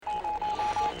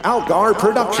Algar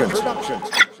Productions.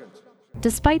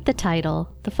 Despite the title,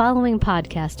 the following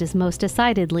podcast is most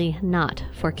decidedly not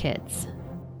for kids.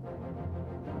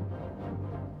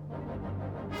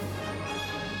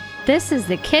 This is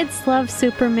the Kids Love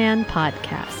Superman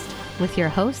podcast with your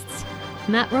hosts,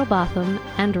 Matt Robotham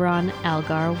and Ron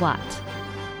Algar Watt.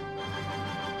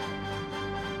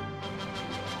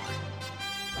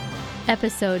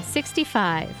 Episode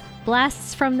 65,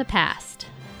 Blasts from the Past.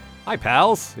 Hi,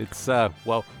 pals. It's,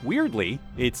 weirdly,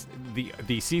 it's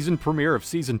the season premiere of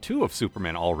Season 2 of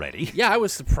Superman already. Yeah, I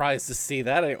was surprised to see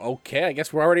that. I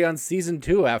guess we're already on Season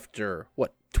 2 after,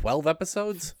 12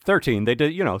 episodes? 13. They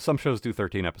did, some shows do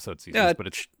 13-episode seasons, but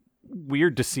it's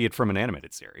weird to see it from an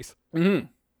animated series. Mm-hmm.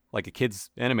 Like a kid's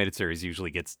animated series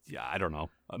usually gets,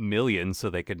 a million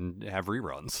so they can have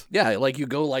reruns. Yeah, like you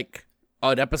go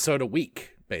an episode a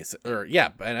week,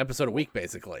 an episode a week,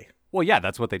 basically. Well, yeah,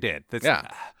 that's what they did.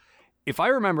 If I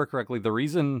remember correctly, the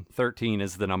reason 13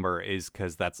 is the number is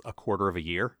because that's a quarter of a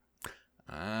year.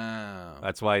 Oh.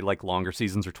 That's why, longer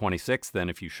seasons are 26. Then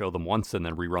if you show them once and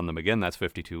then rerun them again, that's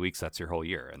 52 weeks. That's your whole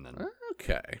year. And then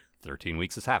 13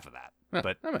 weeks is half of that.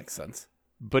 But that makes sense.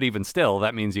 But even still,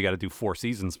 that means you got to do 4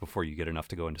 seasons before you get enough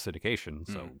to go into syndication.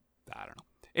 So, I don't know.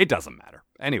 It doesn't matter.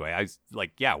 Anyway,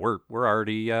 we're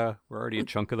already a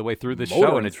chunk of the way through this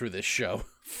show. And through this show.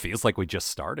 Feels like we just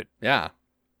started. Yeah.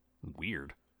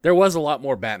 Weird. There was a lot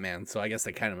more Batman, so I guess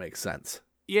that kind of makes sense.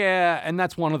 Yeah, and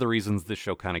that's one of the reasons this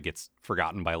show kind of gets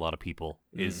forgotten by a lot of people,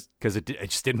 is because it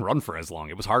just didn't run for as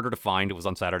long. It was harder to find. It was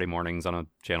on Saturday mornings on a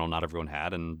channel not everyone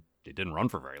had, and it didn't run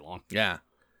for very long. Yeah.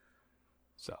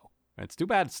 So, it's too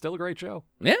bad. It's still a great show.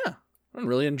 Yeah, I'm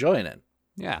really enjoying it.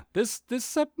 Yeah, this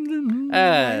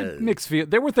mixed feel.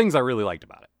 There were things I really liked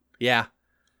about it. Yeah.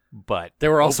 But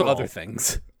there were also overall, other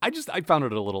things. I found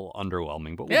it a little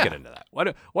underwhelming, but we'll get into that. Why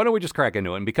don't we just crack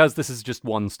into it? And because this is just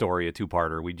one story, a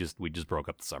 2-parter, we just broke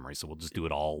up the summary, so we'll just do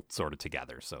it all sort of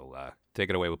together. So take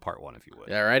it away with part 1, if you would.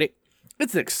 Alrighty.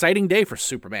 It's an exciting day for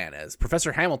Superman as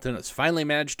Professor Hamilton has finally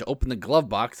managed to open the glove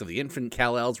box of the infant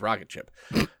Kal-El's rocket ship.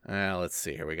 Let's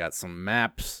see here. We got some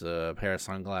maps, a pair of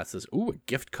sunglasses. Ooh, a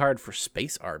gift card for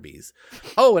Space Arby's.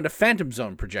 Oh, and a Phantom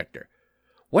Zone projector.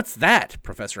 What's that?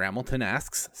 Professor Hamilton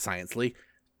asks, sciencely.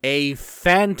 A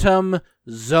Phantom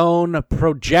Zone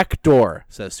projector,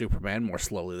 says Superman, more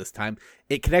slowly this time.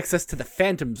 It connects us to the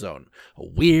Phantom Zone, a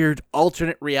weird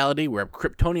alternate reality where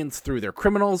Kryptonians threw their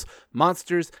criminals,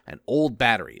 monsters, and old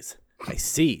batteries. I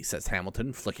see, says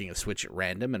Hamilton, flicking a switch at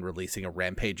random and releasing a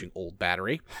rampaging old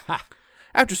battery. Ha!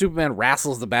 After Superman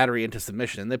wrestles the battery into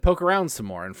submission, they poke around some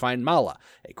more and find Mala,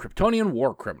 a Kryptonian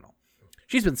war criminal.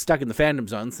 She's been stuck in the Phantom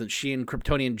Zone since she and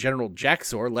Kryptonian General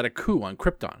Jax-Ur led a coup on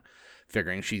Krypton.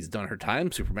 Figuring she's done her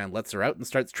time, Superman lets her out and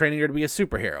starts training her to be a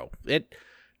superhero. It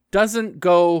doesn't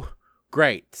go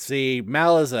great. See,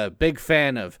 Mala's a big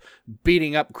fan of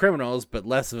beating up criminals, but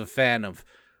less of a fan of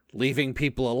leaving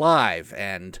people alive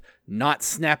and not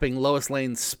snapping Lois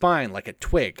Lane's spine like a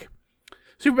twig.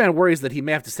 Superman worries that he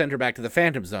may have to send her back to the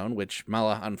Phantom Zone, which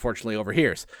Mala unfortunately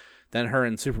overhears. Then her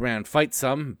and Superman fight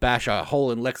some, bash a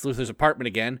hole in Lex Luthor's apartment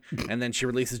again, and then she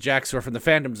releases Jax-Ur from the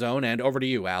Phantom Zone, and over to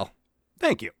you, Al.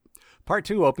 Thank you. Part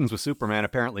 2 opens with Superman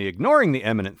apparently ignoring the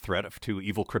imminent threat of 2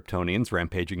 evil Kryptonians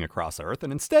rampaging across Earth,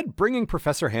 and instead bringing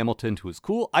Professor Hamilton to his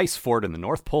cool ice fort in the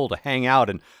North Pole to hang out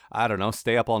and,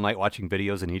 stay up all night watching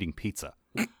videos and eating pizza.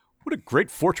 What a great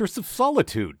fortress of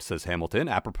solitude, says Hamilton,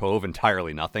 apropos of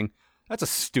entirely nothing. That's a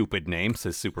stupid name,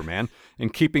 says Superman, in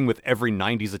keeping with every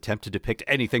 90s attempt to depict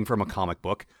anything from a comic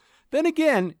book. Then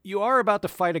again, you are about to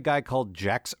fight a guy called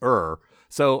Jax-Ur,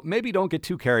 so maybe don't get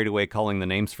too carried away calling the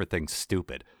names for things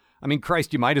stupid. I mean,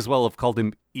 Christ, you might as well have called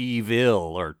him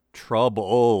Evil or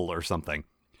Trouble or something.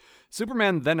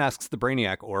 Superman then asks the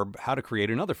Brainiac Orb how to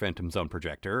create another Phantom Zone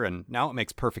projector, and now it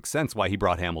makes perfect sense why he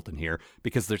brought Hamilton here,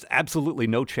 because there's absolutely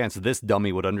no chance this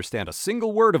dummy would understand a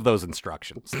single word of those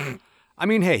instructions. I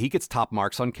mean, hey, he gets top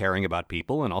marks on caring about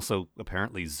people and also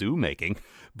apparently zoo making,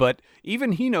 but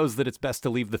even he knows that it's best to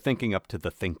leave the thinking up to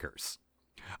the thinkers.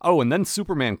 Oh, and then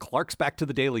Superman clarks back to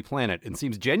the Daily Planet and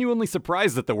seems genuinely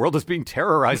surprised that the world is being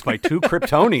terrorized by 2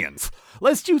 Kryptonians.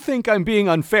 Lest you think I'm being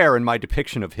unfair and my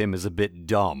depiction of him is a bit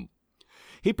dumb.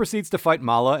 He proceeds to fight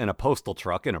Mala in a postal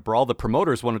truck in a brawl the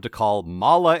promoters wanted to call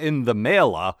Mala in the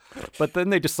Maila, but then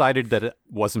they decided that it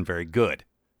wasn't very good.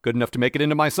 Good enough to make it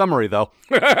into my summary, though.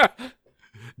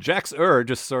 Jax-Ur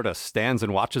just sort of stands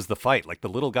and watches the fight, like the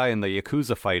little guy in the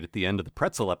Yakuza fight at the end of the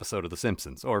Pretzel episode of The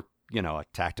Simpsons. Or, a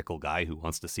tactical guy who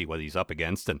wants to see what he's up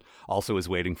against and also is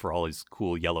waiting for all his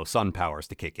cool yellow sun powers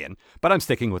to kick in. But I'm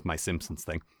sticking with my Simpsons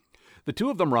thing. The two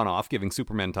of them run off, giving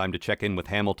Superman time to check in with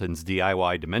Hamilton's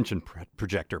DIY dimension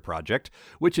projector project,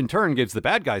 which in turn gives the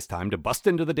bad guys time to bust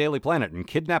into the Daily Planet and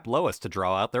kidnap Lois to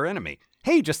draw out their enemy.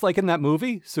 Hey, just like in that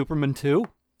movie, Superman 2.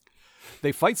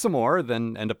 They fight some more,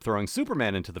 then end up throwing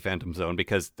Superman into the Phantom Zone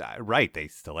because, they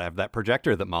still have that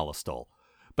projector that Mala stole.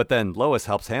 But then Lois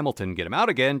helps Hamilton get him out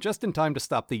again just in time to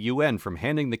stop the UN from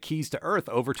handing the keys to Earth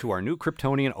over to our new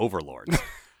Kryptonian overlords.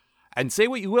 And say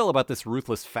what you will about this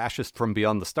ruthless fascist from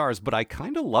beyond the stars, but I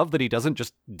kind of love that he doesn't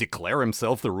just declare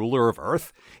himself the ruler of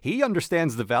Earth. He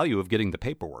understands the value of getting the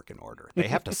paperwork in order. They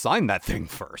have to sign that thing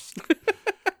first.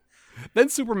 Then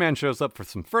Superman shows up for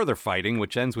some further fighting,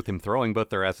 which ends with him throwing both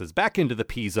their asses back into the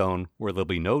P-Zone, where there'll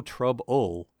be no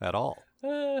trouble at all.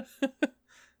 All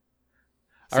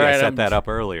right, I set that up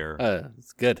earlier.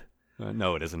 It's good.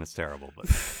 No, it isn't. It's terrible. But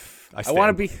I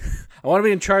want to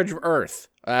be in charge of Earth.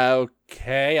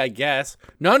 Okay, I guess.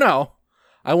 No.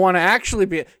 I want to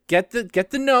actually get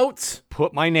the notes.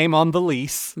 Put my name on the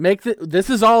lease.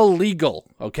 This is all legal.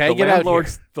 Okay, get out here.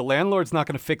 The landlord's not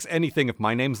going to fix anything if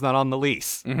my name's not on the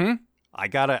lease. Mm-hmm. I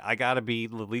gotta be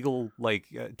the legal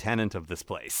tenant of this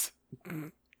place.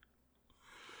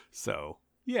 So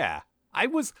yeah.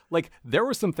 There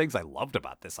were some things I loved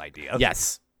about this idea.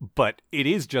 Yes. But it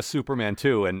is just Superman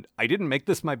 2, and I didn't make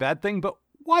this my bad thing, but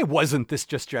why wasn't this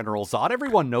just General Zod?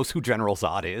 Everyone knows who General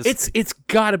Zod is. It's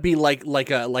gotta be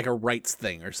like a rights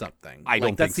thing or something. I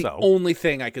don't think so. That's the only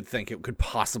thing I could think it could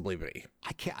possibly be.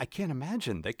 I can't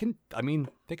imagine. They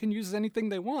can use anything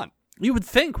they want. You would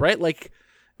think, right?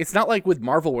 It's not like with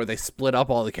Marvel where they split up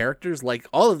all the characters.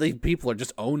 All of these people are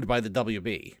just owned by the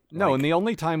WB. No, and the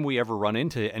only time we ever run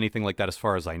into anything like that, as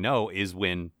far as I know, is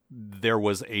when there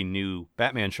was a new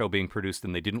Batman show being produced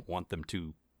and they didn't want them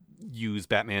to use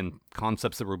Batman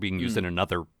concepts that were being used in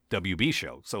another WB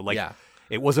show. So,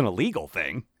 It wasn't a legal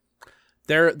thing.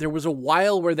 There was a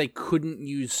while where they couldn't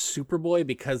use Superboy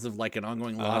because of an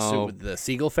ongoing lawsuit with the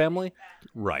Siegel family.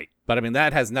 Right. But I mean,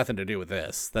 that has nothing to do with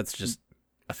this. That's just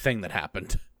a thing that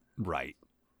happened. Right.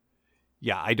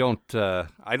 Yeah, I don't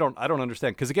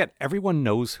understand because again, everyone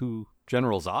knows who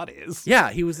General Zod is. Yeah,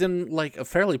 he was in a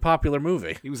fairly popular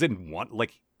movie. He was in one.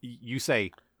 You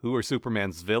say who are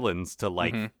Superman's villains to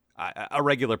a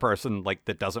regular person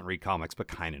that doesn't read comics but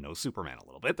kind of knows Superman a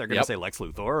little bit. They're gonna say Lex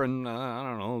Luthor and I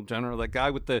don't know, General, that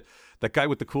guy with the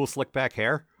cool slick back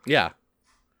hair. Yeah.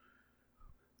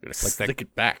 Slick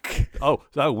it back. Oh,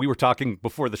 so we were talking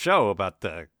before the show about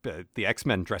the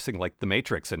X-Men dressing like the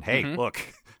Matrix, and hey, look,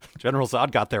 General Zod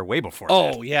got there way before.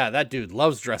 Oh yeah, that dude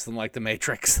loves dressing like the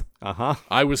Matrix.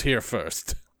 I was here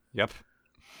first. Yep.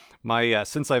 My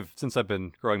since I've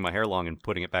been growing my hair long and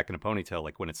putting it back in a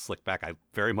ponytail, when it's slicked back, I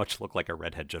very much look like a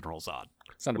redhead General Zod.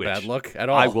 It's not a bad look at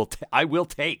all. I will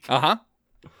take.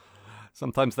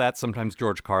 Sometimes that, sometimes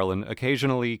George Carlin,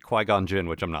 occasionally Qui-Gon Jinn,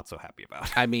 which I'm not so happy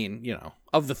about. I mean,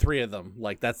 of the three of them,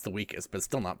 that's the weakest, but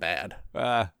still not bad.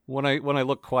 When I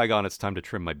look Qui-Gon, it's time to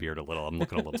trim my beard a little. I'm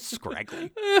looking a little scraggly.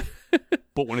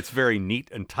 But when it's very neat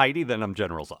and tidy, then I'm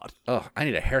General Zod. Oh, I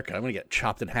need a haircut. I'm going to get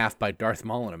chopped in half by Darth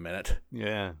Maul in a minute.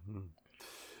 Yeah.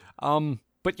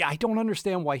 But yeah, I don't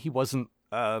understand why he wasn't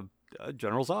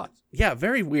General Zod. Yeah,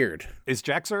 very weird. Is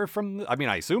Jax-Ur from...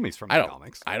 I assume he's from the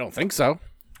comics. I don't think so.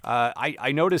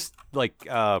 I noticed,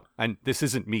 and this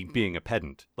isn't me being a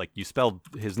pedant, you spelled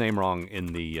his name wrong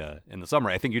in the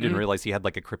summary. I think you didn't realize he had, a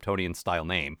Kryptonian-style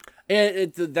name.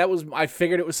 I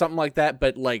figured it was something like that,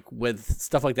 but, with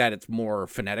stuff like that, it's more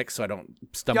phonetic, so I don't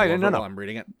stumble over while I'm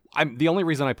reading it. The only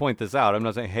reason I point this out, I'm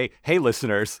not saying, hey,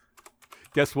 listeners,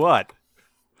 guess what?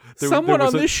 Someone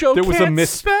on this show can't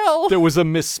spell. There was a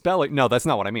misspelling. No, that's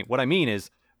not what I mean. What I mean is,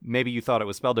 maybe you thought it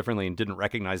was spelled differently and didn't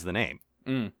recognize the name.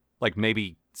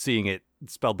 Maybe seeing it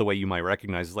spelled the way you might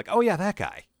recognize is oh yeah, that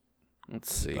guy.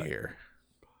 Let's see here.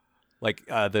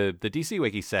 The DC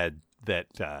Wiki said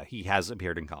that he has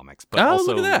appeared in comics, but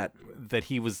also look at that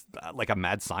he was a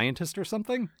mad scientist or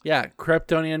something. Yeah,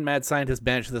 Kryptonian mad scientist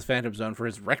banished to this Phantom Zone for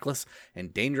his reckless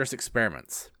and dangerous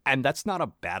experiments. And that's not a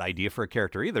bad idea for a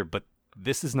character either, but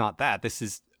this is not that. This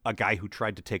is a guy who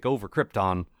tried to take over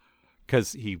Krypton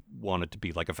because he wanted to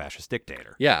be a fascist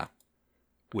dictator. Yeah.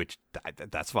 Which,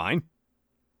 that's fine.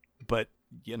 But,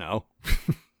 Yeah,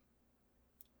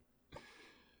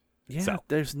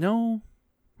 there's no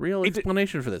real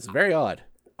explanation for this. Very odd.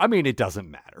 It doesn't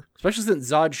matter. Especially since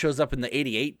Zod shows up in the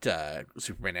 88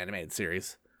 Superman animated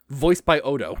series. Voiced by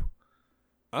Odo.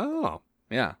 Oh.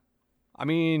 Yeah.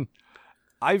 I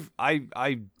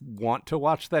want to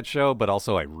watch that show, but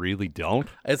also I really don't.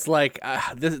 It's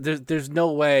there's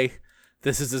no way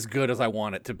this is as good as I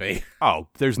want it to be. Oh,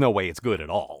 there's no way it's good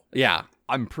at all. Yeah.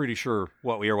 I'm pretty sure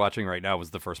what we are watching right now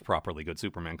was the first properly good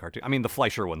Superman cartoon. I mean, the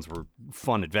Fleischer ones were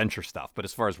fun adventure stuff, but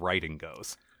as far as writing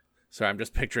goes... So I'm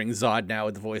just picturing Zod now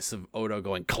with the voice of Odo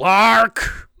going,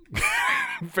 Clark!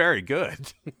 Very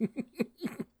good.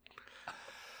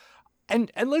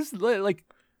 and let's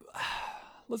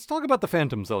talk about the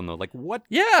Phantom Zone, though. Like, what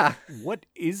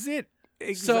is it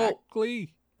exactly?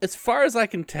 So, as far as I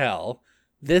can tell,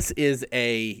 this is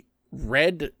a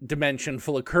red dimension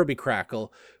full of Kirby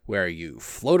Crackle where you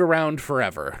float around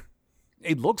forever.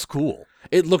 It looks cool.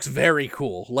 It looks very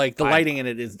cool. Like, the lighting in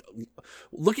it is...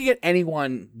 Looking at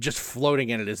anyone just floating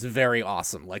in it is very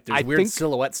awesome. Like, there's weird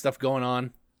silhouette stuff going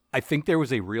on. I think there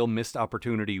was a real missed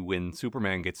opportunity when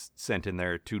Superman gets sent in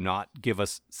there to not give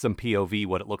us some POV,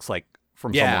 what it looks like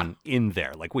from someone in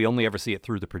there. Like, we only ever see it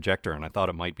through the projector, and I thought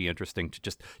it might be interesting to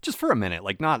just for a minute,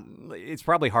 like, not, it's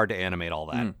probably hard to animate all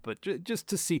that, but just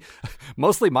to see.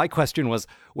 Mostly my question was,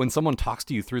 when someone talks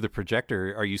to you through the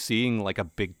projector, are you seeing like a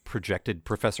big projected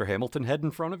Professor Hamilton head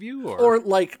in front of you? Or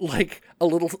like a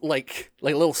little, like a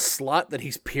little slot that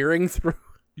he's peering through?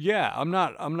 Yeah, I'm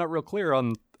not real clear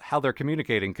on how they're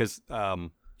communicating, because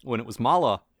when it was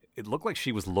Mala, it looked like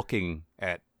she was looking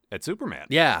at Superman.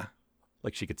 Yeah.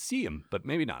 Like she could see him, but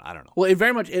maybe not. I don't know. Well, it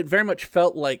very much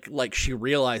felt like she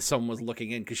realized someone was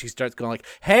looking in, because she starts going like,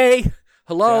 "Hey,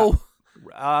 hello."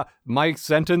 Yeah. My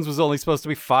sentence was only supposed to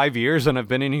be 5 years, and I've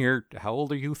been in here. How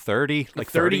old are you? 30?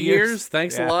 Like 30 years?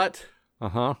 Thanks a lot.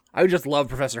 I would just love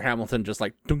Professor Hamilton, just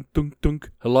like dunk dunk dunk.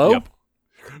 Hello. Yep.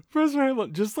 Professor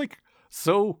Hamilton, just like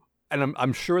so, and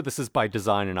I'm sure this is by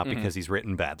design and not because he's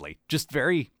written badly. Just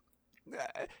very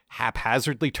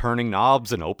haphazardly turning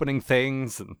knobs and opening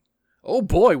things and. Oh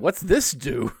boy, what's this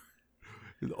do?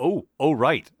 Oh,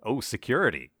 right. Oh,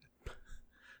 security.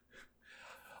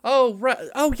 Oh, right.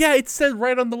 Oh, yeah, it said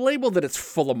right on the label that it's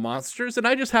full of monsters, and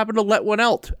I just happened to let one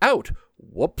out.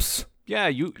 Whoops. Yeah,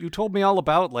 you told me all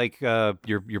about, like,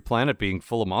 your planet being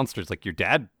full of monsters. Like, your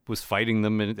dad was fighting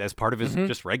them as part of his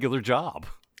just regular job.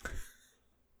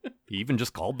 He even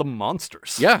just called them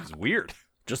monsters. Yeah. It's weird.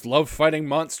 Just love fighting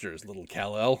monsters, little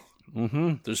Kal-El.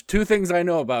 There's two things I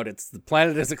know about. It's the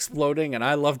planet is exploding, and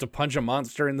I love to punch a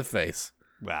monster in the face.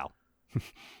 Wow.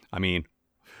 I mean,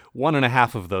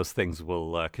 1.5 of those things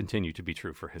will continue to be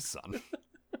true for his son.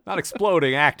 Not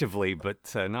exploding actively,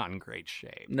 but not in great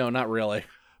shape. No, not really.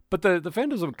 But the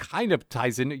Phantom Zone kind of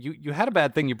ties in. You had a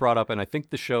bad thing you brought up, and I think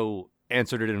the show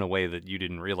answered it in a way that you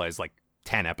didn't realize like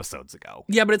 10 episodes ago.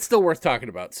 Yeah, but it's still worth talking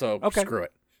about, so screw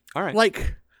it. All right.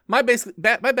 Like... My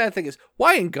bad thing is,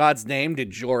 why in God's name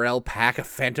did Jor-El pack a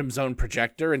Phantom Zone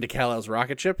projector into Kal-El's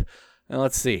rocket ship? Now,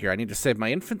 let's see here. I need to save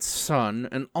my infant son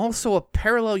and also a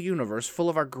parallel universe full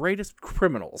of our greatest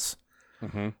criminals.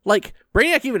 Like,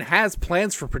 Brainiac even has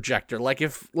plans for projector. Like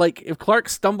if Clark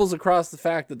stumbles across the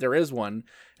fact that there is one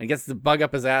and gets the bug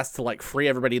up his ass to like free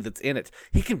everybody that's in it,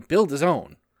 he can build his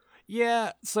own.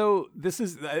 Yeah, so this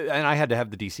is, and I had to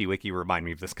have the DC Wiki remind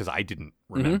me of this because I didn't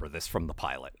remember this from the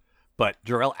pilot. But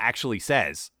Jor-El actually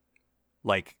says,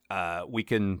 like, we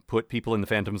can put people in the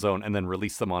Phantom Zone and then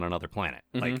release them on another planet.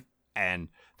 Like, and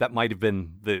that might have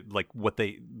been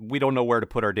we don't know where to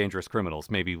put our dangerous criminals.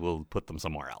 Maybe we'll put them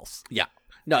somewhere else. Yeah.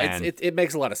 No, it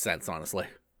makes a lot of sense, honestly.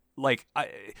 Like,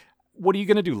 what are you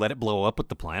going to do? Let it blow up with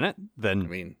the planet? Then, I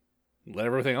mean, let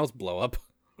everything else blow up.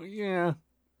 Yeah.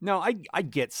 No, I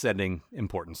get sending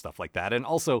important stuff like that. And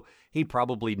also, he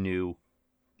probably knew,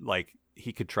 like,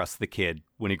 he could trust the kid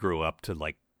when he grew up to,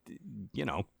 like, you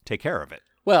know, take care of it.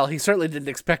 Well, he certainly didn't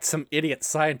expect some idiot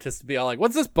scientist to be all like,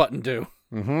 what's this button do?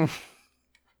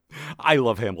 I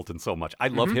love Hamilton so much. I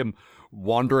love him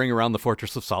wandering around the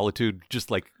Fortress of Solitude, just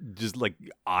like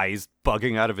eyes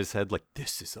bugging out of his head. Like,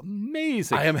 this is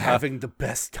amazing. I am having the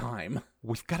best time.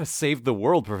 We've got to save the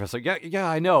world, Professor. Yeah,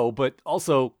 I know. But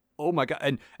also, oh my God.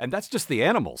 And that's just the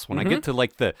animals. When I get to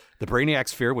like the Brainiac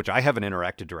sphere, which I haven't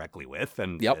interacted directly with,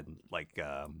 and like,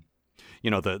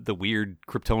 you know, the weird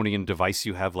Kryptonian device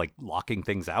you have, like locking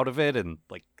things out of it, and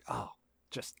like, oh,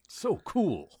 just so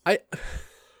cool.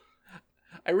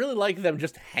 I really like them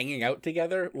just hanging out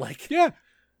together. Like, yeah.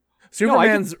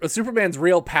 Superman's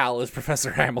real pal is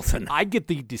Professor Hamilton. I get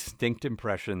the distinct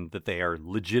impression that they are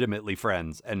legitimately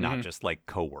friends and not just like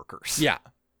coworkers. Yeah.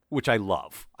 Which I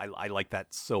love. I like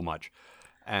that so much.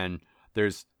 And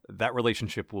there's that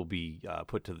relationship will be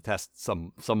put to the test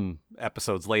some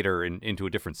episodes later into a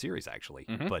different series, actually.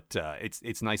 But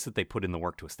it's nice that they put in the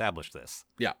work to establish this.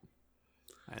 Yeah.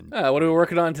 And what are we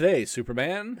working on today,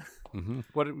 Superman?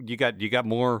 What you got? You got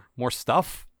more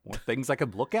stuff? More things I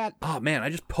could look at? Oh man, I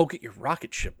just poke at your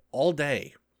rocket ship all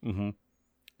day. Well,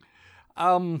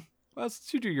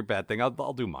 since you do your bad thing,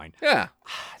 I'll do mine. Yeah.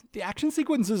 the action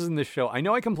sequences in this show, I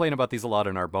know I complain about these a lot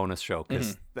in our bonus show,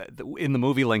 because in the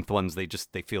movie-length ones, they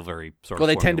feel very sort of Well,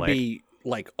 they tend to formulaic. be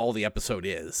like all the episode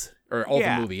is, or all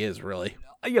the movie is, really.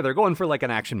 Yeah, they're going for like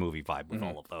an action movie vibe with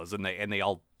all of those, and they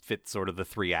all fit sort of the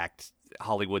 3-act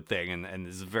Hollywood thing, and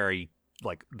this is very,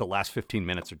 like, the last 15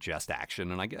 minutes are just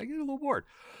action, and I get a little bored.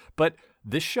 But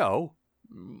this show,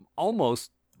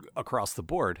 almost across the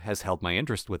board, has held my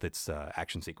interest with its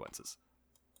action sequences.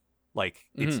 Like,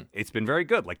 it's been very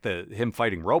good. Like, him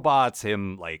fighting robots,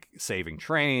 him, like, saving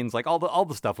trains, like, all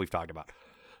the stuff we've talked about.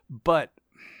 But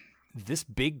this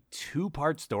big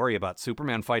 2-part story about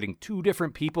Superman fighting 2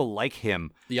 different people like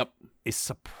him is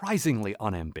surprisingly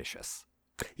unambitious.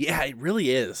 Yeah, it really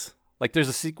is. Like, there's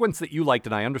a sequence that you liked,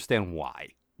 and I understand why,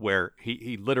 where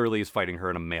he literally is fighting her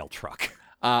in a mail truck.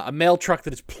 A mail truck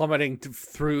that is plummeting to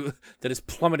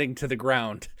the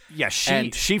ground. Yeah,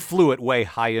 she flew it way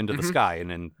high into the sky, and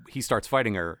then he starts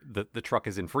fighting her. The truck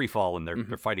is in free fall, and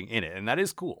they're fighting in it, and that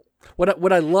is cool.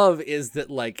 What I love is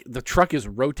that, like, the truck is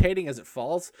rotating as it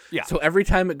falls. Yeah. So every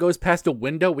time it goes past a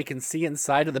window, we can see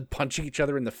inside of them punching each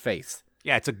other in the face.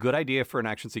 Yeah, it's a good idea for an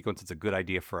action sequence. It's a good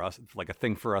idea for us, like a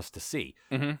thing for us to see.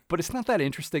 But it's not that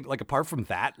interesting. Like, apart from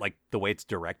that, like, the way it's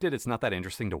directed, it's not that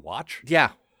interesting to watch.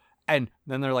 Yeah. And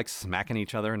then they're, like, smacking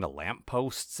each other into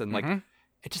lampposts, and, like,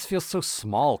 it just feels so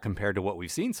small compared to what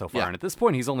we've seen so far. Yeah. And at this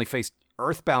point, he's only faced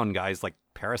Earthbound guys like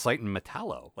Parasite and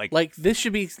Metallo. Like, this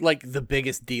should be, like, the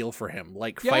biggest deal for him.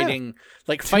 Like, Yeah. fighting...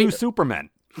 Like, 2 Supermen.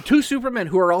 2 Supermen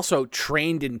who are also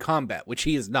trained in combat, which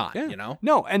he is not, you know?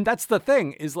 No, and that's the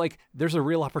thing, is, like, there's a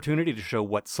real opportunity to show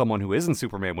what someone who isn't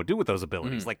Superman would do with those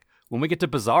abilities. Like, when we get to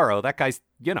Bizarro, that guy's,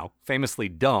 you know, famously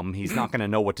dumb. He's not going to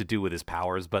know what to do with his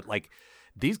powers, but, like,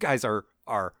 these guys are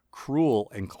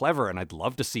cruel and clever, and I'd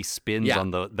love to see spins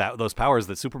on those powers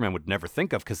that Superman would never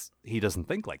think of, because he doesn't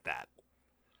think like that.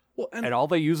 Well, And all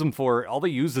they use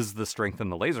is the strength and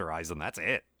the laser eyes, and that's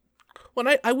it. Well,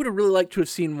 I would have really liked to have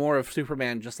seen more of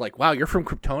Superman just like, wow, you're from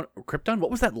Krypton?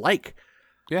 What was that like?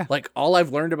 Yeah. Like, all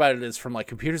I've learned about it is from, like,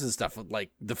 computers and stuff.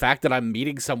 Like, the fact that I'm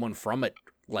meeting someone from it,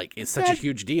 like, is such a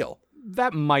huge deal.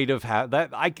 That might have had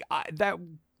that. That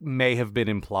may have been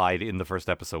implied in the first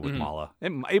episode with Mala.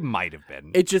 It might have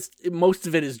been. Most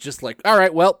of it is just like, all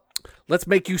right, well, let's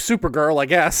make you Supergirl, I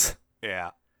guess.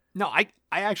 Yeah. No, I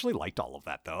actually liked all of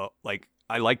that, though. Like,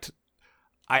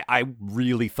 I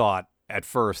really thought at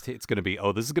first it's going to be,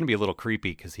 this is going to be a little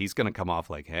creepy, because he's going to come off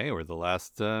like, hey, we're the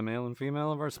last male and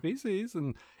female of our species.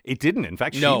 And it didn't. In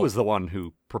fact, she was the one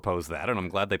who proposed that, and I'm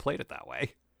glad they played it that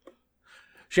way.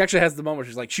 She actually has the moment where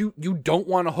she's like, you don't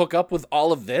want to hook up with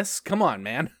all of this? Come on,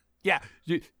 man. Yeah.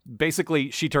 Basically,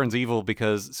 she turns evil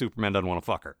because Superman doesn't want to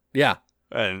fuck her. Yeah.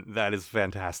 And that is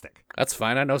fantastic. That's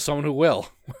fine. I know someone who will.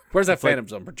 Where's that Phantom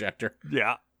Zone projector?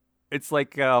 Yeah. It's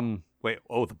like, the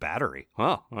battery.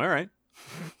 Huh. All right.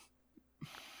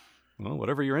 Well,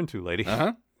 whatever you're into, lady.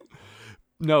 Uh-huh.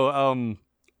 No,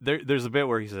 there's a bit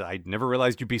where he says, I never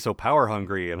realized you'd be so power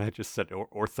hungry. And I just said,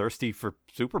 or thirsty for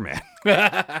Superman.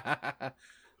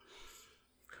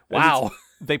 Wow.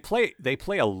 They play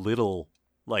a little,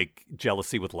 like,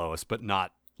 jealousy with Lois, but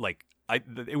not, like,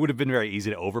 it would have been very easy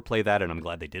to overplay that, and I'm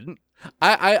glad they didn't.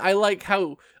 I like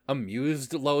how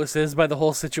amused Lois is by the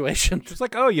whole situation. She's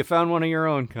like, oh, you found one of your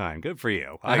own kind. Good for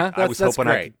you. Uh-huh. I was hoping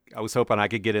great. I was hoping I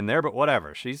could get in there, but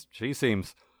whatever. She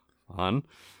seems fun.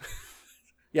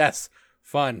 Yes,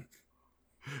 fun.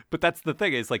 But that's the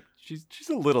thing, is, like, she's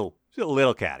a little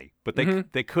catty, but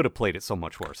they could have played it so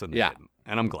much worse, and they didn't.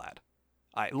 And I'm glad.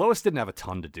 Lois didn't have a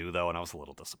ton to do, though, and I was a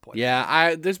little disappointed.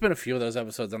 Yeah, there's been a few of those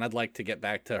episodes, and I'd like to get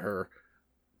back to her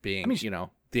being,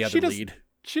 the other lead.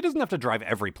 She doesn't have to drive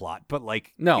every plot, but,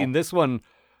 like, No. in this one,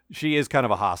 she is kind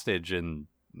of a hostage, and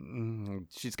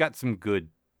she's got some good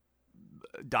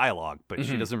dialogue, but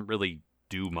she doesn't really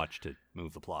do much to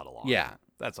move the plot along. Yeah.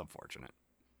 That's unfortunate.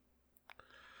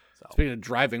 So. Speaking of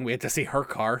driving, we had to see her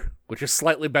car, which is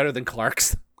slightly better than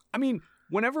Clark's. I mean,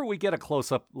 whenever we get a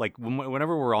close-up, like,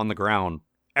 whenever we're on the ground,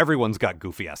 everyone's got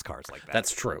goofy-ass cars like that.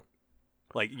 That's true.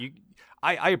 Like,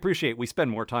 I appreciate we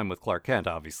spend more time with Clark Kent,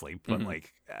 obviously, but,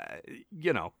 like,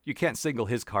 you can't single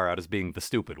his car out as being the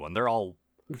stupid one. They're all,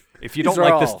 if you don't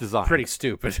like this design. Pretty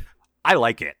stupid. I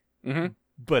like it, Mm-hmm.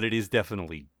 but it is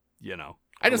definitely,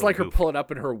 I just like her goofy. pulling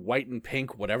up in her white and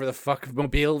pink, whatever the fuck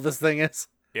mobile this thing is.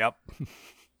 Yep.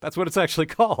 That's what it's actually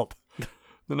called.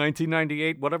 The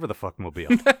 1998 whatever the fuck mobile.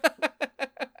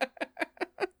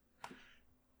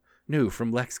 New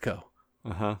from Lexco.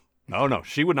 Uh-huh. Oh, no,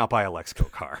 she would not buy a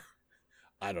Lexco car.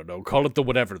 I don't know. Call it the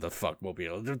whatever the fuck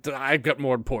mobile. I've got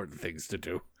more important things to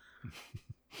do.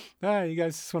 You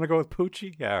guys just want to go with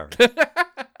Poochie? Yeah.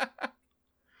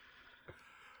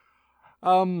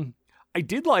 All right. I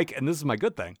did like, and this is my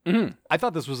good thing, I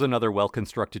thought this was another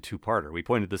well-constructed two-parter. We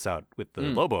pointed this out with the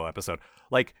Lobo episode.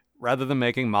 Like, rather than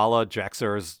making Mala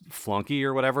Jax-Ur's flunky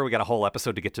or whatever, we got a whole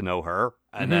episode to get to know her.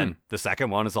 And then the second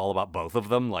one is all about both of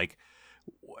them. Like,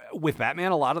 with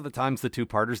Batman, a lot of the times the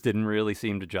two-parters didn't really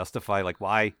seem to justify, like,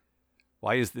 why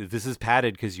is this is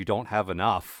padded because you don't have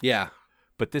enough. Yeah.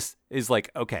 But this is like,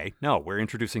 okay, no, we're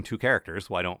introducing two characters.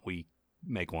 Why don't we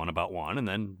make one about one and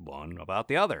then one about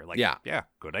the other? Like, yeah,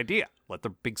 good idea. Let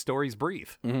the big stories breathe.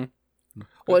 Mm-hmm.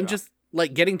 Well, and just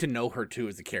like getting to know her too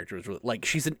as a character is really, like,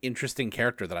 she's an interesting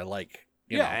character that I like.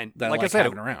 You know, and that like I I said,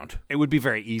 having around. It would be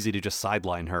very easy to just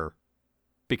sideline her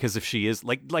because if she is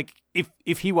like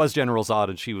if he was General Zod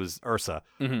and she was Ursa,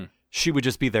 she would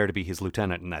just be there to be his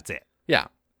lieutenant and that's it. Yeah.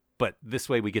 But this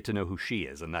way we get to know who she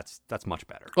is, and that's much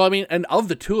better. Well, I mean, and of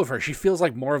the two of her, she feels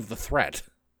like more of the threat.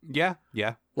 Yeah.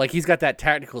 Like, he's got that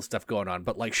tactical stuff going on,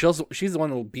 but like she's the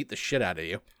one that will beat the shit out of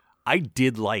you. I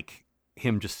did like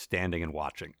him just standing and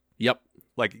watching. Yep.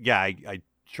 Like, yeah, I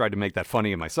tried to make that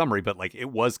funny in my summary, but like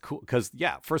it was cool because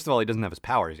first of all, he doesn't have his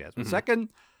powers yet. But second,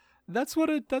 that's what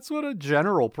a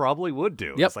general probably would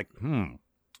do. Yep. It's like,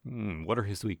 what are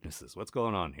his weaknesses? What's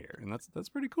going on here? And that's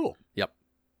pretty cool. Yep.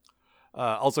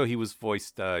 Also, he was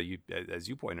voiced, as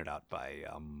you pointed out, by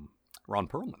Ron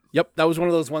Perlman. Yep, that was one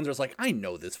of those ones where it's like, I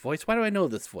know this voice. Why do I know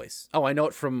this voice? Oh, I know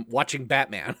it from watching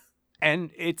Batman.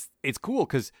 And it's cool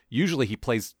because usually he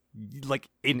plays, like,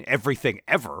 in everything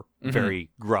ever, very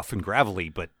gruff and gravelly,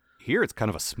 but here it's kind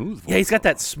of a smooth voice. Yeah, he's got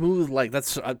that smooth, like,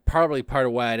 that's probably part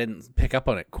of why I didn't pick up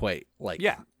on it quite. Like,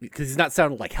 yeah. Because he's not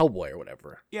sounding like Hellboy or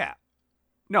whatever. Yeah.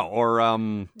 No, or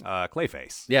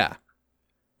Clayface. Yeah.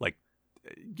 Like,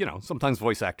 you know, sometimes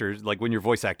voice actors, like when you're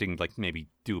voice acting, like maybe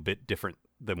do a bit different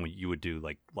than what you would do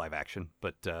like live action.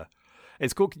 But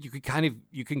it's cool. You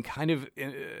can kind of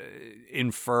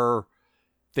infer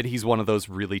that he's one of those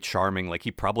really charming. Like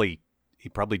he probably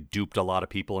duped a lot of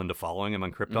people into following him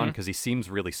on Krypton because he seems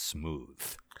really smooth.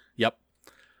 Yep.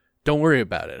 Don't worry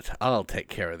about it. I'll take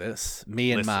care of this.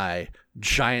 Me and my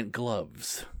giant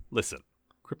gloves. Listen,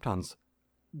 Krypton's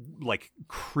like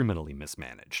criminally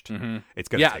mismanaged. It's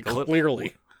gonna take a little.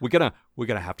 Clearly. We're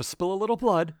gonna have to spill a little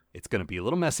blood. It's gonna be a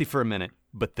little messy for a minute,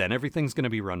 but then everything's gonna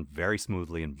be run very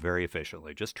smoothly and very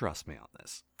efficiently. Just trust me on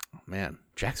this. Oh, man,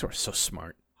 Jax-Ur is so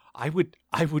smart. I would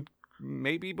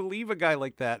maybe believe a guy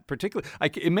like that. Particularly,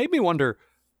 it made me wonder: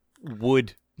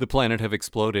 would the planet have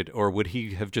exploded, or would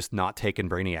he have just not taken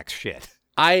Brainiac's shit?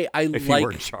 If he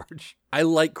were in charge. I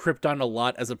like Krypton a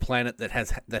lot as a planet that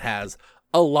has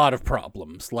a lot of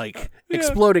problems. Like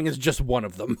exploding is just one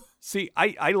of them. See,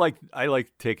 I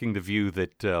like taking the view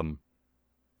that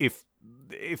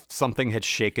if something had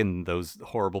shaken those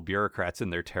horrible bureaucrats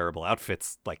in their terrible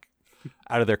outfits, like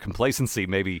out of their complacency,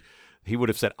 maybe he would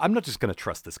have said, "I'm not just going to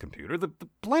trust this computer. The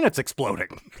planet's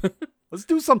exploding. Let's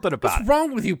do something about it. What's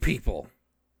wrong with you people?"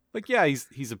 Like, yeah,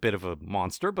 he's a bit of a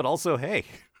monster, but also, hey,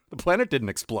 the planet didn't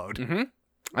explode.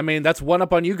 I mean, that's one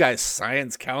up on you guys,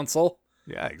 Science Council.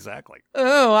 Yeah, exactly.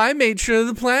 Oh, I made sure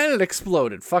the planet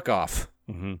exploded. Fuck off.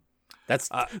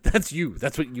 That's you.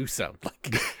 That's what you sound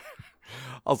like.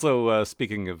 Also,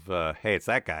 speaking of, hey, it's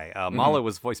that guy. Mala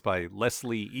was voiced by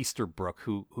Leslie Easterbrook,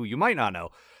 who you might not know.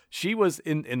 She was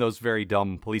in those very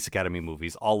dumb Police Academy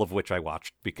movies, all of which I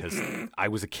watched because I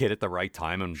was a kid at the right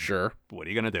time. And sure, what are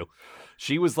you gonna do?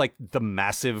 She was like the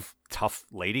massive, tough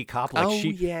lady cop. Like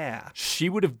she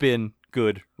would have been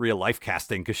good real life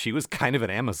casting because she was kind of an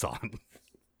Amazon.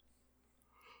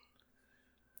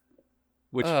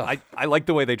 Which I like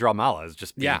the way they draw Mala as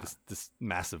just being this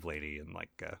massive lady and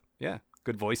like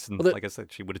good voice and like I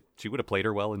said, she would have played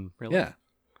her well in real life. Yeah.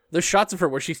 There's shots of her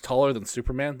where she's taller than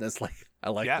Superman. That's like I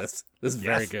like this. This is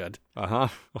very good. Oh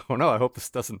no, I hope this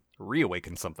doesn't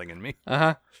reawaken something in me.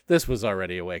 This was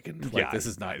already awakened. Like this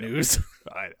is not news.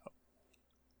 I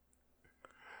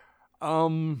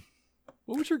know.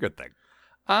 What was your good thing?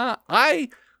 I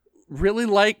really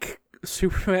like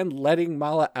Superman letting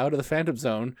Mala out of the Phantom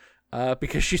Zone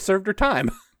because she served her time.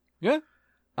 Yeah.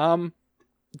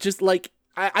 Just like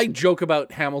I joke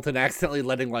about Hamilton accidentally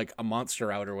letting like a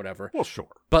monster out or whatever. Well, sure.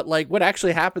 But like what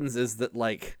actually happens is that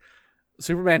like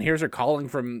Superman hears her calling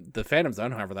from the Phantom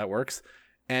Zone, however that works,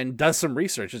 and does some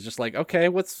research. It's just like, okay,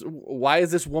 why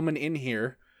is this woman in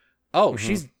here? Oh,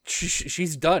 she's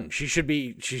done. She should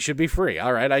be free.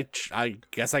 All right, I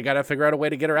guess I gotta figure out a way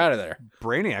to get her out of there.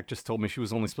 Brainiac just told me she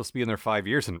was only supposed to be in there 5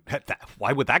 years, and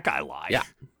why would that guy lie? Yeah.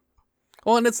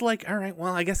 Well, and it's like, all right,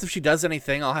 well, I guess if she does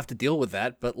anything, I'll have to deal with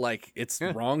that. But like, it's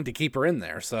wrong to keep her in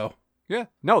there. So yeah,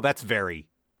 no, that's very,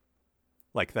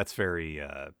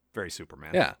 very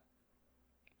Superman. Yeah.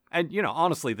 And,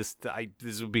 honestly, this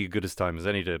would be as good a time as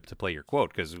any to play your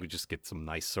quote, because we just get some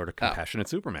nice sort of compassionate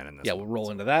Superman in this. Yeah, we'll roll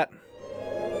into that.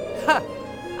 Huh.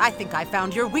 I think I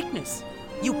found your weakness.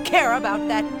 You care about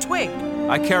that twig.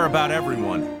 I care about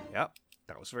everyone. Yep,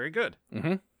 that was very good.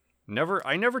 Mm-hmm.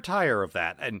 I never tire of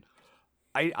that. And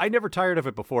I never tired of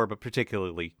it before, but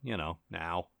particularly, now.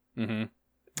 Mm-hmm.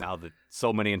 Now that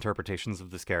so many interpretations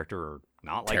of this character are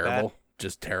not like Terrible. that.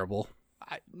 Just terrible.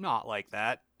 Not like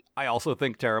that. I also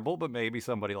think terrible, but maybe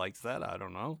somebody likes that. I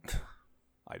don't know.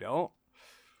 I don't.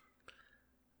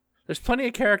 There's plenty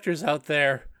of characters out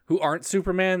there who aren't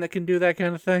Superman that can do that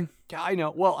kind of thing. Yeah, I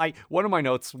know. Well, one of my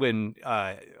notes when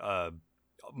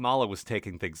Mala was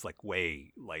taking things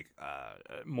way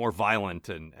more violent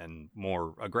and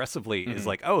more aggressively is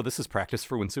like, oh, this is practice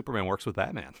for when Superman works with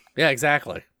Batman. Yeah,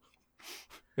 exactly.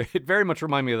 It very much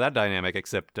reminded me of that dynamic,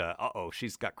 except,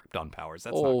 she's got Krypton powers.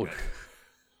 That's not good.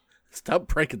 Stop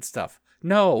breaking stuff.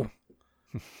 No.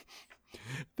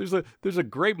 There's a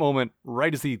great moment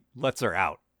right as he lets her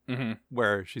out,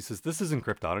 where she says, "This isn't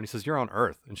Krypton," and he says, "You're on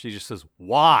Earth," and she just says,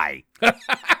 "Why?"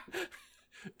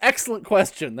 Excellent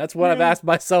question. That's what I've asked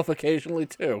myself occasionally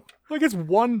too. Like it's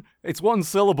one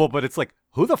syllable, but it's like,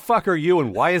 who the fuck are you,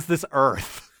 and why is this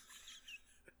Earth?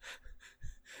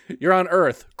 You're on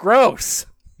Earth. Gross.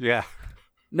 Yeah.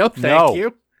 No, thank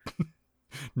you.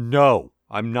 No,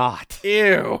 I'm not.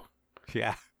 Ew.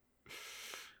 Yeah.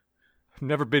 I've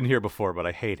never been here before, but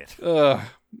I hate it. Ugh.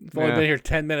 I've only been here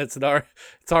 10 minutes and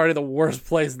it's already the worst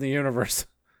place in the universe.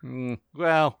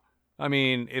 Well, I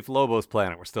mean, if Lobo's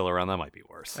planet were still around, that might be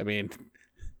worse. I mean,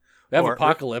 we have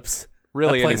Apocalypse.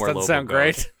 Really, that place anywhere doesn't Lobo sound goes.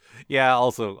 great. Yeah,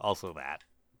 also that.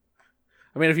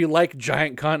 I mean, if you like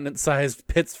giant continent-sized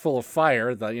pits full of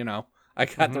fire, I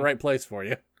got the right place for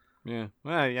you. Yeah.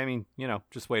 Well, I mean,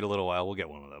 just wait a little while. We'll get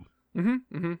one of them.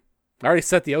 Mm-hmm. I already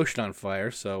set the ocean on fire,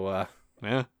 so...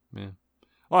 Yeah.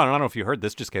 Well, I don't know if you heard,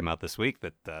 this just came out this week,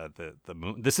 that the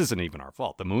moon... This isn't even our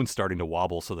fault. The moon's starting to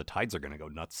wobble, so the tides are going to go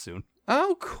nuts soon.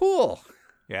 Oh, cool.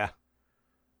 Yeah.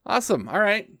 Awesome. All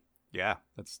right. Yeah,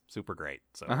 that's super great.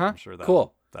 So Uh-huh. I'm sure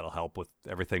that'll help with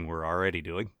everything we're already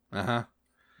doing. Uh-huh.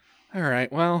 All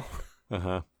right, well...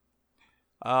 Uh-huh.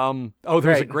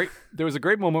 There was a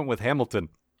great moment with Hamilton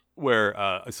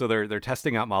where so they're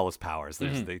testing out Mala's powers.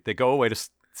 They go away to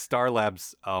Star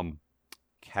Labs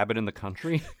cabin in the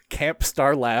country. Camp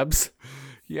Star Labs.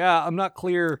 Yeah, I'm not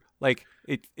clear. Like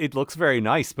it looks very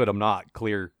nice, but I'm not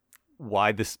clear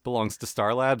why this belongs to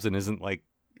Star Labs and isn't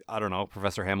I don't know,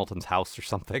 Professor Hamilton's house or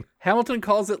something. Hamilton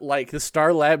calls it the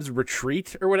Star Labs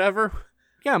retreat or whatever.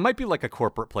 Yeah, it might be like a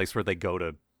corporate place where they go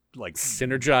to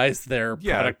synergize their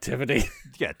productivity.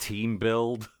 Yeah, team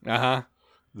build. Uh-huh.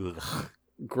 Ugh.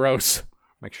 Gross.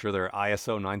 Make sure they're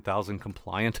ISO 9000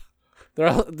 compliant.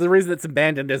 The reason it's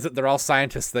abandoned is that they're all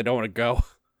scientists. They don't want to go.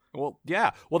 Well,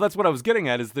 yeah. Well, that's what I was getting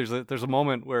at. Is there's a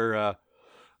moment where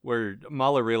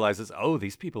Mala realizes, oh,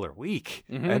 these people are weak,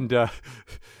 and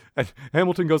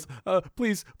Hamilton goes,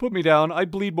 please put me down. I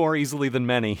bleed more easily than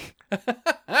many.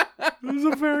 It was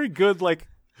a very good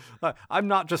I'm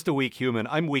not just a weak human.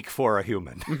 I'm weak for a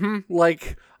human.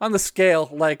 Mm-hmm. On the scale,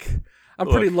 I'm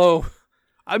pretty low.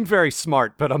 I'm very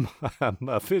smart, but I'm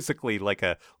physically like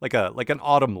an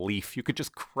autumn leaf. You could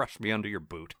just crush me under your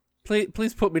boot.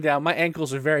 Please put me down. My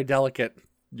ankles are very delicate.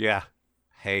 Yeah.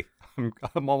 Hey,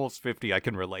 I'm almost 50. I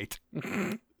can relate.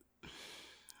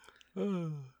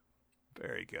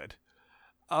 Very good.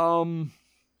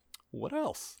 What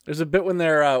else? There's a bit when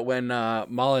they're when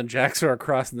Mala and Jax are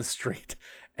crossing the street,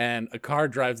 and a car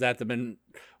drives at them, and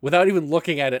without even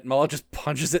looking at it, Mala just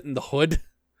punches it in the hood.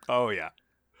 Oh yeah,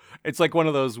 it's like one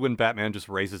of those when Batman just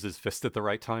raises his fist at the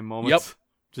right time moments. Yep.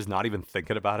 Just not even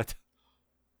thinking about it.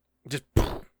 Just.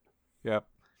 Yep.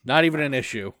 Not even an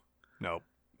issue. No.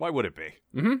 Why would it be?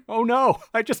 Mm-hmm. Oh no!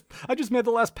 I just made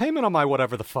the last payment on my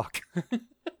whatever the fuck.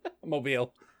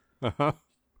 Mobile. Uh-huh.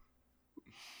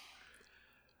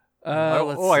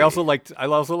 Let's see. I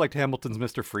also liked Hamilton's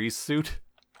Mr. Freeze suit.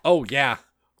 Oh yeah.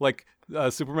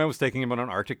 Superman was taking him on an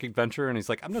Arctic adventure, and he's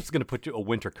like, "I'm not just going to put a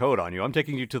winter coat on you. I'm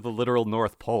taking you to the literal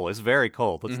North Pole. It's very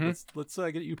cold. Let's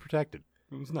get you protected."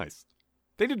 It was nice.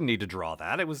 They didn't need to draw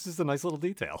that. It was just a nice little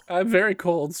detail. I'm very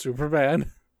cold,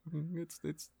 Superman.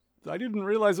 It's. I didn't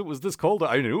realize it was this cold.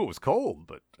 I knew it was cold,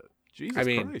 but Jesus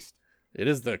Christ. It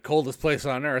is the coldest place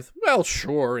on Earth. Well,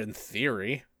 sure, in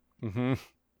theory. Mm-hmm.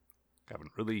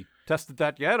 Haven't really tested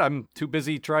that yet. I'm too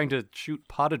busy trying to shoot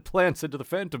potted plants into the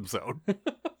Phantom Zone.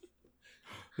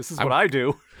 This is what I do.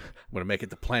 I'm going to make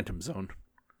it the Plantum Zone.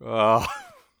 Oh,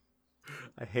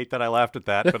 I hate that I laughed at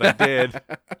that, but I did.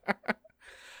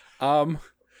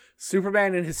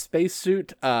 Superman in his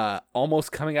spacesuit,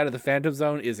 almost coming out of the Phantom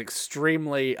Zone, is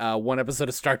extremely one episode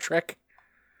of Star Trek.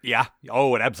 Yeah.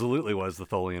 Oh, it absolutely was the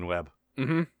Tholian web.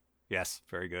 Mm-hmm. Yes,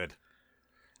 very good.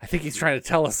 I think he's trying to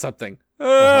tell us something.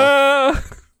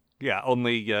 Yeah,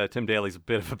 only Tim Daly's a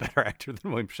bit of a better actor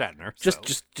than William Shatner.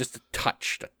 Just a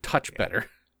touch better.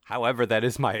 However, that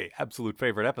is my absolute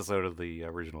favorite episode of the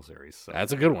original series. So,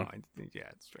 That's a good one. Yeah,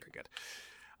 it's very good.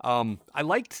 I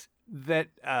liked that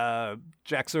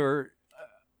Jax-Ur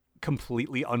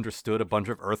completely understood a bunch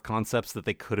of Earth concepts that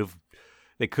they could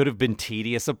have been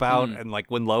tedious about. And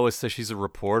like when Lois says she's a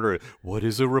reporter, what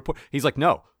is a report? He's like,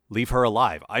 no, leave her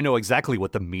alive. I know exactly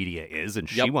what the media is, and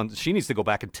she needs to go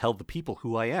back and tell the people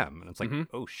who I am. And it's like,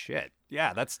 oh shit,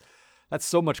 yeah, that's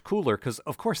so much cooler because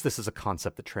of course this is a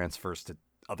concept that transfers to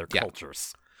other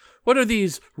cultures. What are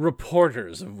these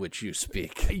reporters of which you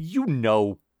speak? You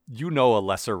know, a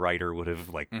lesser writer would have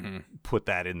like put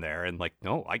that in there and like,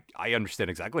 no, I understand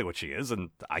exactly what she is, and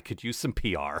I could use some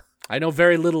PR. I know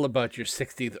very little about your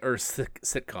 60th Earth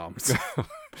sitcoms.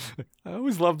 I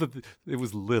always loved that it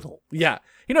was little. Yeah,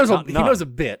 he knows a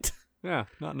bit. Yeah,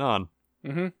 not none.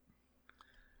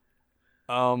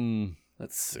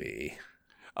 Let's see.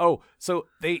 Oh, so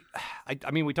I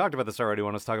mean, we talked about this already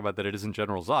when I was talking about that it isn't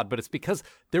General Zod, but it's because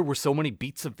there were so many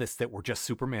beats of this that were just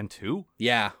Superman 2.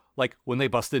 Yeah. Like when they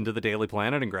bust into the Daily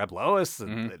Planet and grab Lois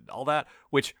and all that,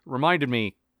 which reminded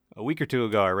me, a week or two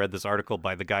ago, I read this article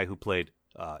by the guy who played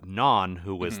Non,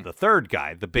 who was the third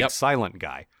guy, the big silent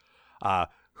guy,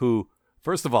 who,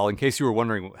 first of all, in case you were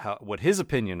wondering what his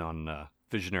opinion on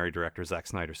visionary director Zack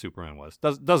Snyder's Superman was,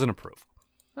 doesn't approve.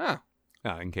 Oh.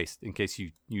 In case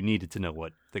you needed to know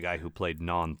what the guy who played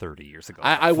Non 30 years ago.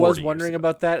 I was wondering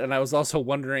about that, and I was also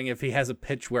wondering if he has a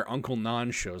pitch where Uncle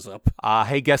Non shows up.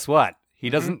 Hey, guess what? He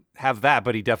doesn't have that,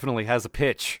 but he definitely has a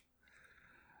pitch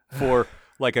for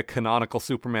like a canonical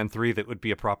Superman 3 that would be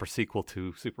a proper sequel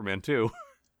to Superman 2.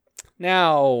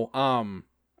 Now,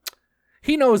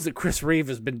 he knows that Chris Reeve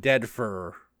has been dead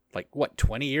for,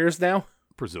 20 years now?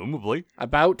 Presumably.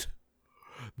 About?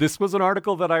 This was an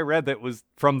article that I read that was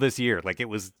from this year. Like, it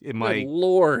was in my... Good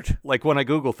Lord. Like, when I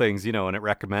Google things, and it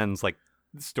recommends,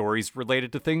 stories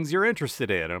related to things you're interested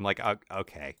in. And I'm like,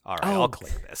 okay, all right, I'll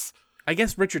click this. I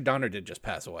guess Richard Donner did just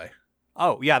pass away.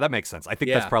 Oh, yeah, that makes sense. I think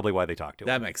that's probably why they talked to him.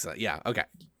 That makes sense. Yeah, okay.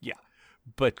 Yeah.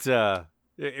 But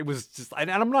it was just...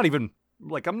 And I'm not even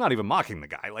mocking the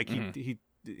guy. Like,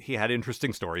 he had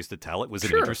interesting stories to tell. It was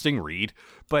an interesting read.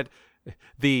 But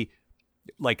the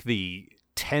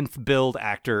 10th build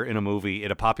actor in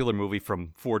a popular movie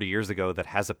from 40 years ago that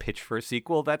has a pitch for a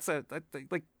sequel,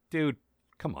 dude,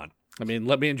 come on. I mean,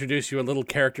 let me introduce you a little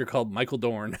character called Michael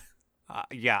Dorn.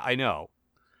 Yeah, I know.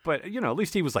 But, at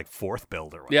least he was fourth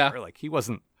build or whatever. Yeah. Like, he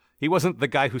wasn't the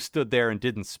guy who stood there and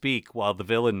didn't speak while the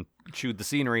villain chewed the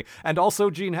scenery. And also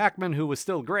Gene Hackman, who was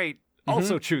still great,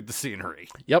 also chewed the scenery.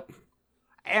 Yep.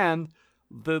 And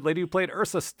the lady who played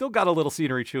Ursa still got a little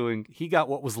scenery chewing. He got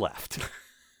what was left.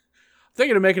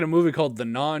 Thinking of making a movie called The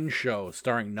Non Show,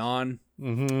 starring Non.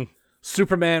 Mm-hmm.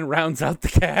 Superman rounds out the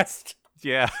cast.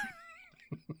 Yeah.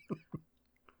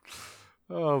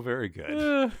 Oh, very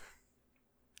good.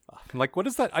 What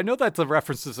is that? I know that's a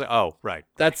reference to... Oh, right.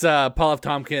 That's Paul F.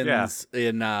 Tompkins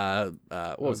in...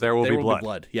 what was There Will Be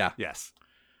Blood. Yeah. Yes.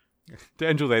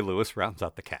 Daniel Day-Lewis rounds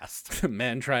out the cast.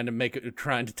 Man trying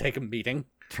to take a meeting.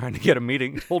 Trying to get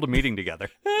hold a meeting together.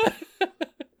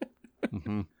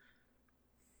 Mm-hmm.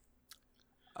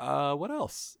 What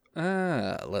else?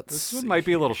 This one might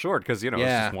be a little short because it's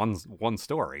just one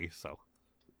story. So,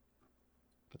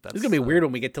 but that's it's gonna be weird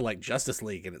when we get to Justice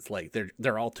League and it's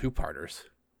they're all 2-parters.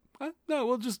 No,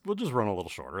 we'll just run a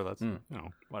little shorter. That's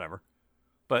whatever.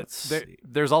 But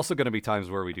there's also going to be times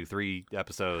where we do 3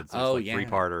 episodes.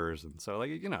 3-parters, and so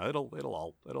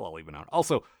it'll all even out.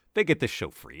 Also, they get this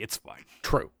show free. It's fine.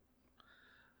 True.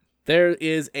 There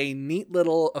is a neat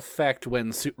little effect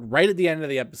when right at the end of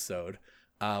the episode.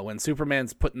 When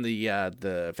Superman's putting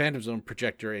the Phantom Zone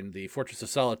projector in the Fortress of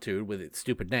Solitude with its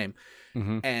stupid name,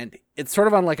 and it's sort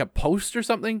of on a post or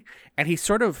something, and he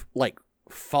sort of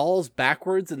falls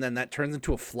backwards, and then that turns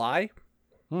into a fly.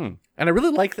 And I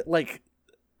really like that,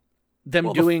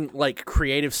 them doing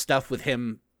creative stuff with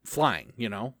him flying.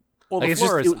 Well,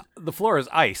 the floor is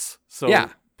ice, so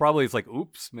probably it's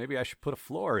oops, maybe I should put a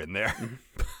floor in there.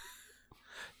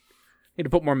 Need to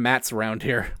put more mats around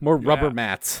here, more rubber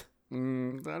mats. I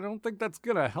don't think that's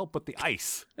going to help with the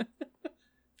ice.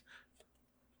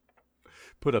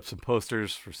 Put up some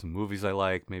posters for some movies I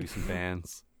like, maybe some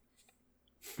bands.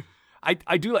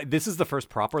 I do like, this is the first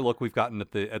proper look we've gotten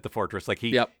at the fortress.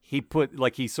 He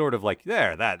put, he sort of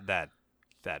there, that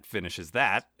that finishes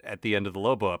that at the end of the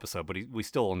Lobo episode, but we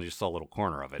still only just saw a little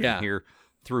corner of it. Yeah. And here,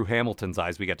 through Hamilton's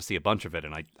eyes, we get to see a bunch of it,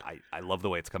 and I love the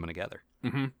way it's coming together.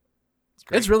 Mm-hmm.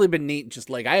 Great. It's really been neat.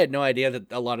 Just like I had no idea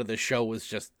that a lot of this show was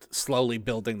just slowly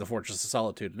building the Fortress of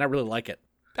Solitude, and I really like it.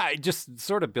 I just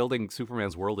sort of building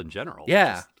Superman's world in general.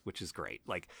 Yeah. which is great.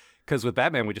 Like, because with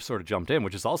Batman, we just sort of jumped in,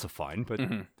 which is also fine, but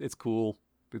it's cool.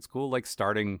 It's cool, like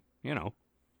starting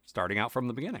out from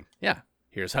the beginning. Yeah.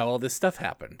 Here's how all this stuff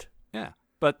happened. Yeah.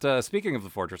 But speaking of the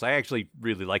Fortress, I actually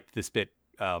really liked this bit.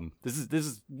 This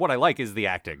is what I like is the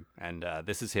acting, and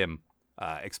this is him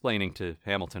explaining to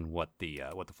Hamilton what the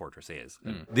Fortress is.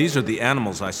 These are the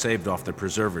animals I saved off the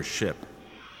Preserver's ship.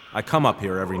 I come up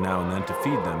here every now and then to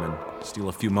feed them and steal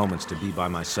a few moments to be by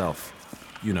myself.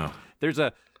 You know. There's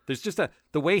just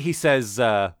the way he says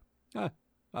just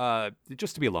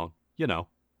to be alone, you know,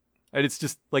 and it's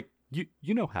just like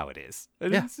you know how it is.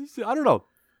 And Yeah. I don't know.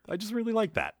 I just really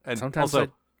like that. And Sometimes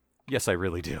also, yes, I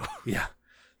really do. Yeah.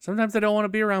 Sometimes I don't want to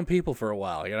be around people for a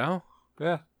while, you know?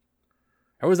 Yeah.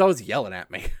 Everyone's always yelling at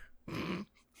me.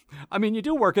 I mean, you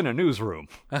do work in a newsroom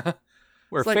where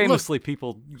It's like, famously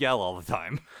people yell all the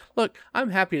time. Look, I'm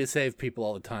happy to save people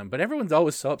all the time, but everyone's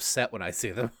always so upset when I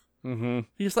see them. Mm-hmm.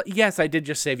 You're just like, yes, I did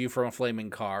just save you from a flaming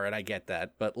car, and I get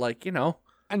that, but like, you know,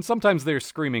 And sometimes they're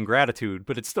screaming gratitude,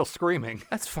 but it's still screaming.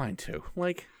 that's fine too.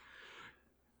 Like,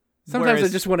 sometimes Whereas-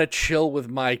 I just want to chill with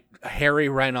my hairy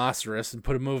rhinoceros and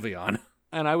put a movie on.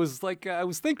 And I was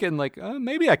thinking like,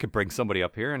 maybe I could bring somebody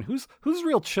up here. And who's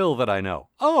real chill that I know?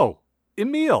 Oh,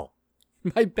 Emil.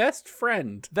 My best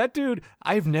friend. That dude,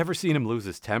 I've never seen him lose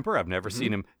his temper. I've never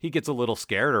seen him. He gets a little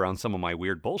scared around some of my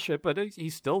weird bullshit, but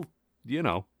he's still,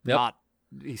 Yep.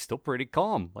 he's still pretty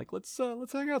calm. Like, let's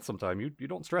hang out sometime. You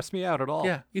don't stress me out at all.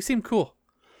 Yeah, you seem cool.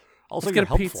 Also, Let's you're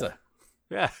get a helpful. pizza.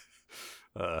 Yeah.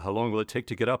 How long will it take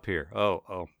to get up here?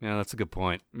 Oh, yeah, that's a good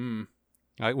point.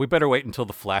 We better wait until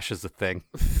the Flash is a thing.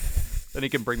 Then he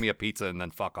can bring me a pizza and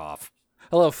then fuck off.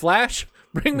 Hello, Flash.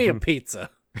 Bring me a pizza.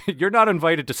 You're not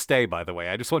invited to stay, by the way.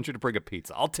 I just want you to bring a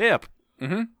pizza. I'll tip.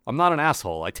 Mm-hmm. I'm not an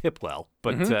asshole. I tip well,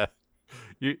 but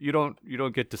you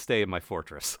don't get to stay in my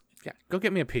fortress. Yeah, go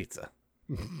get me a pizza.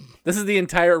 This is the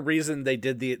entire reason they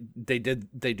do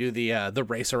the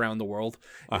race around the world.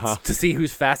 It's to see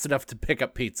who's fast enough to pick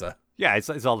up pizza. Yeah,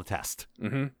 it's all the test.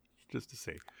 Mm-hmm. Just to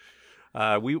see.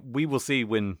 We will see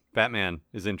when Batman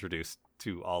is introduced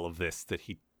to all of this that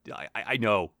I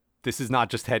know this is not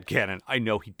just headcanon. I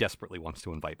know he desperately wants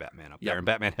to invite Batman up there, and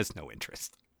Batman has no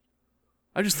interest.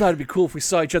 I just thought it'd be cool if we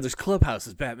saw each other's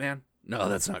clubhouses, Batman. No,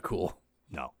 that's not cool.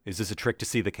 No. Is this a trick to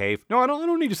see the cave? No, I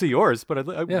don't need to see yours, but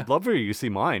I'd love for you to see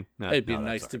mine. No, It'd be no, that's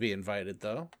nice all to be invited,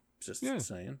 though. Just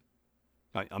saying.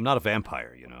 right. I'm not a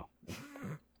vampire, you know. You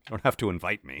don't have to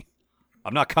invite me.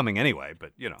 I'm not coming anyway,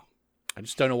 but, I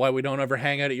just don't know why we don't ever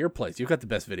hang out at your place. You've got the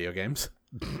best video games.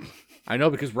 I know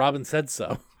because Robin said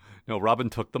so. No, Robin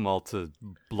took them all to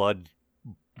Bloodtropolis?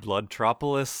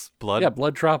 Yeah,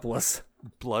 Bloodtropolis.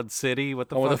 Blood City? What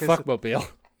the Oh, fuck the is fuckmobile.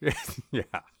 it? Yeah.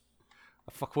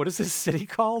 Fuck, what is this city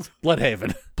called?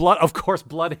 Bloodhaven. Of course,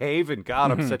 Bloodhaven.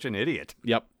 God, I'm such an idiot.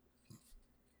 Yep.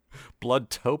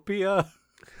 Bloodtopia?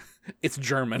 It's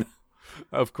German.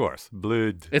 Of course.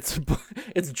 Blood. It's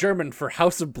German for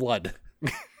House of Blood.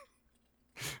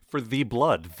 For the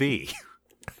blood. The.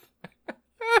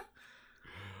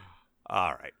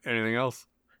 All right. Anything else?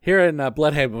 Here in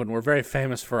Bloodhaven, we're very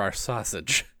famous for our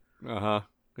sausage. Uh-huh.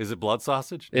 Is it blood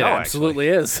sausage? It No, absolutely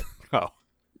is. actually. Oh.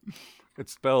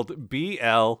 It's spelled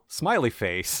B-L, smiley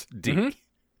face, D.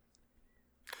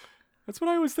 That's what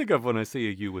I always think of when I see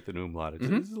a U with an umlaut. It's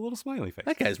just a little smiley face.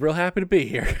 That guy's real happy to be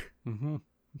here.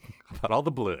 About all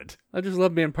the blood. I just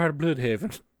love being part of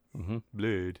Bloodhaven.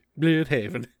 Blood.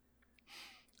 Bloodhaven.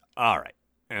 All right.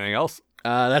 Anything else?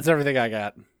 That's everything I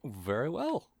got. Very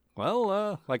well.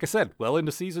 Well, like I said, well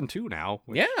into season 2 now.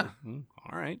 Yeah.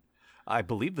 All right. I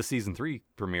believe the season 3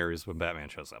 premiere is when Batman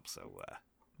shows up, so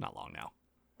not long now.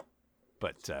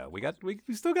 But we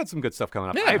still got some good stuff coming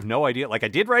up. Yeah. I have no idea. Like, I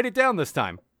did write it down this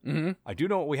time. Mm-hmm. I do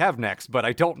know what we have next, but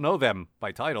I don't know them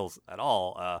by titles at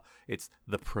all. It's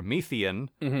the Promethean.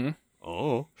 Mm-hmm.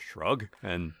 Oh, shrug.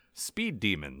 And Speed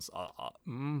Demons.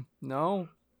 No.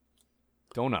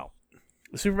 Don't know.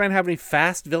 Does Superman have any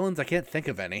fast villains? I can't think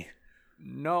of any.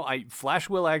 No, Flash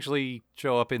will actually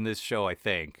show up in this show, I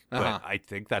think. But Uh-huh. I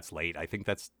think that's late. I think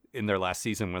that's in their last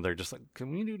season where they're just like,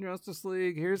 can we do Justice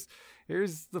League? Here's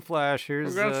the Flash.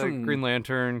 Here's We got some- Green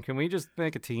Lantern. Can we just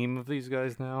make a team of these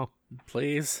guys now?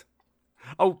 Please.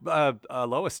 Oh,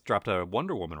 Lois dropped a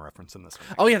Wonder Woman reference in this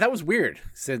one. Oh, yeah, that was weird.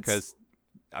 Since Because,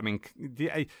 I mean,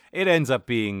 it ends up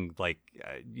being like,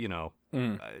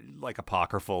 like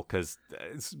apocryphal because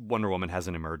Wonder Woman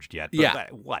hasn't emerged yet. But Yeah.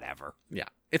 whatever. Yeah,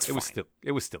 it's It fine.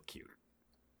 was still cute.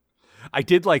 I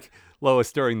did like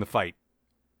Lois during the fight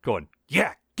going,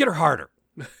 yeah, get her harder.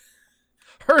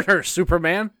 Hurt her,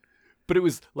 Superman. But it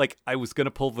was like I was going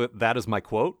to pull that as my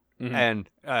quote. And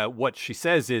what she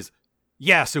says is,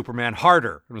 yeah, Superman,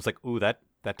 harder. And it was like, ooh, that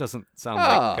doesn't sound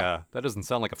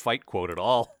like a fight quote at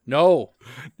all. No.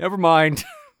 Never mind.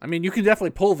 I mean, you can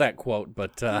definitely pull that quote,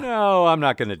 but No, I'm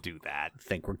not going to do that. I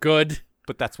think we're good.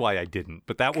 But that's why I didn't.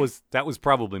 But that was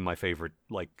probably my favorite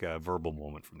verbal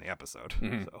moment from the episode.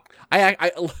 So.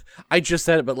 I just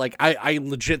said it, but like I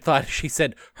legit thought she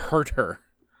said hurt her,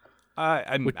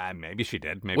 Maybe she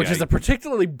did. Maybe which is a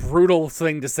particularly brutal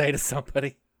thing to say to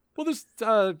somebody. Well, there's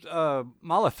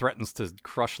Mala threatens to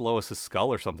crush Lois's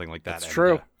skull or something like that. That's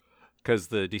true. Because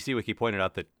the DC Wiki pointed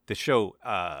out that the show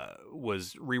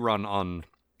was rerun on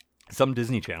some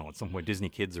Disney channel at some point, Disney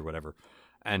Kids or whatever,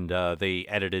 and they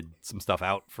edited some stuff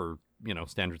out for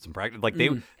standards and practice. Like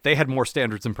they had more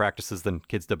standards and practices than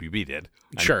Kids WB did.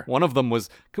 And Sure. One of them was,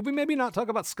 could we maybe not talk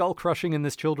about skull crushing in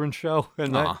this children's show?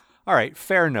 And all right,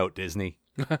 fair note, Disney.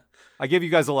 I give you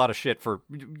guys a lot of shit for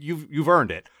you've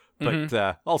earned it.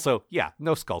 But also, yeah,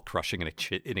 no skull crushing in a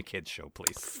kids show,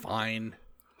 please. Fine.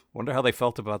 Wonder how they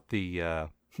felt about the,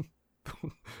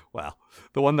 well,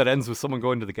 the one that ends with someone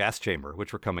going to the gas chamber,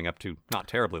 which we're coming up to not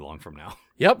terribly long from now.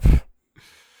 Yep.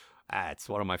 That's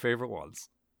one of my favorite ones.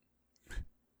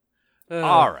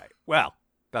 All right. Well,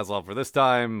 that's all for this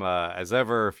time. As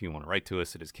ever, if you want to write to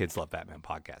us, it is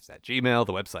kidslovebatmanpodcast@gmail.com.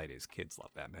 The website is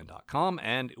kidslovebatman.com,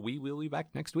 and we will be back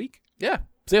next week. Yeah.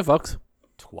 See ya, folks.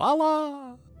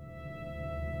 Twala!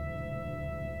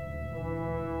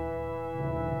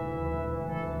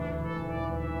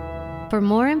 For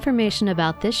more information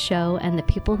about this show and the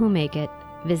people who make it,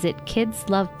 visit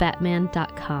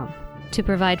kidslovebatman.com. To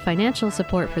provide financial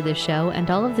support for this show and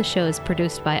all of the shows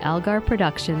produced by Algar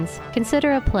Productions,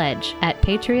 consider a pledge at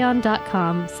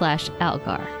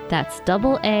patreon.com/Algar. That's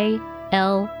AALGAR.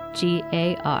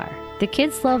 The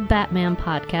Kids Love Batman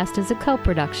podcast is a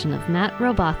co-production of Matt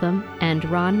Robotham and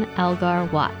Ron Algar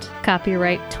Watt.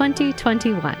 Copyright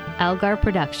 2021, Algar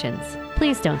Productions.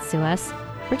 Please don't sue us.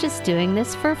 We're just doing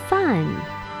this for fun.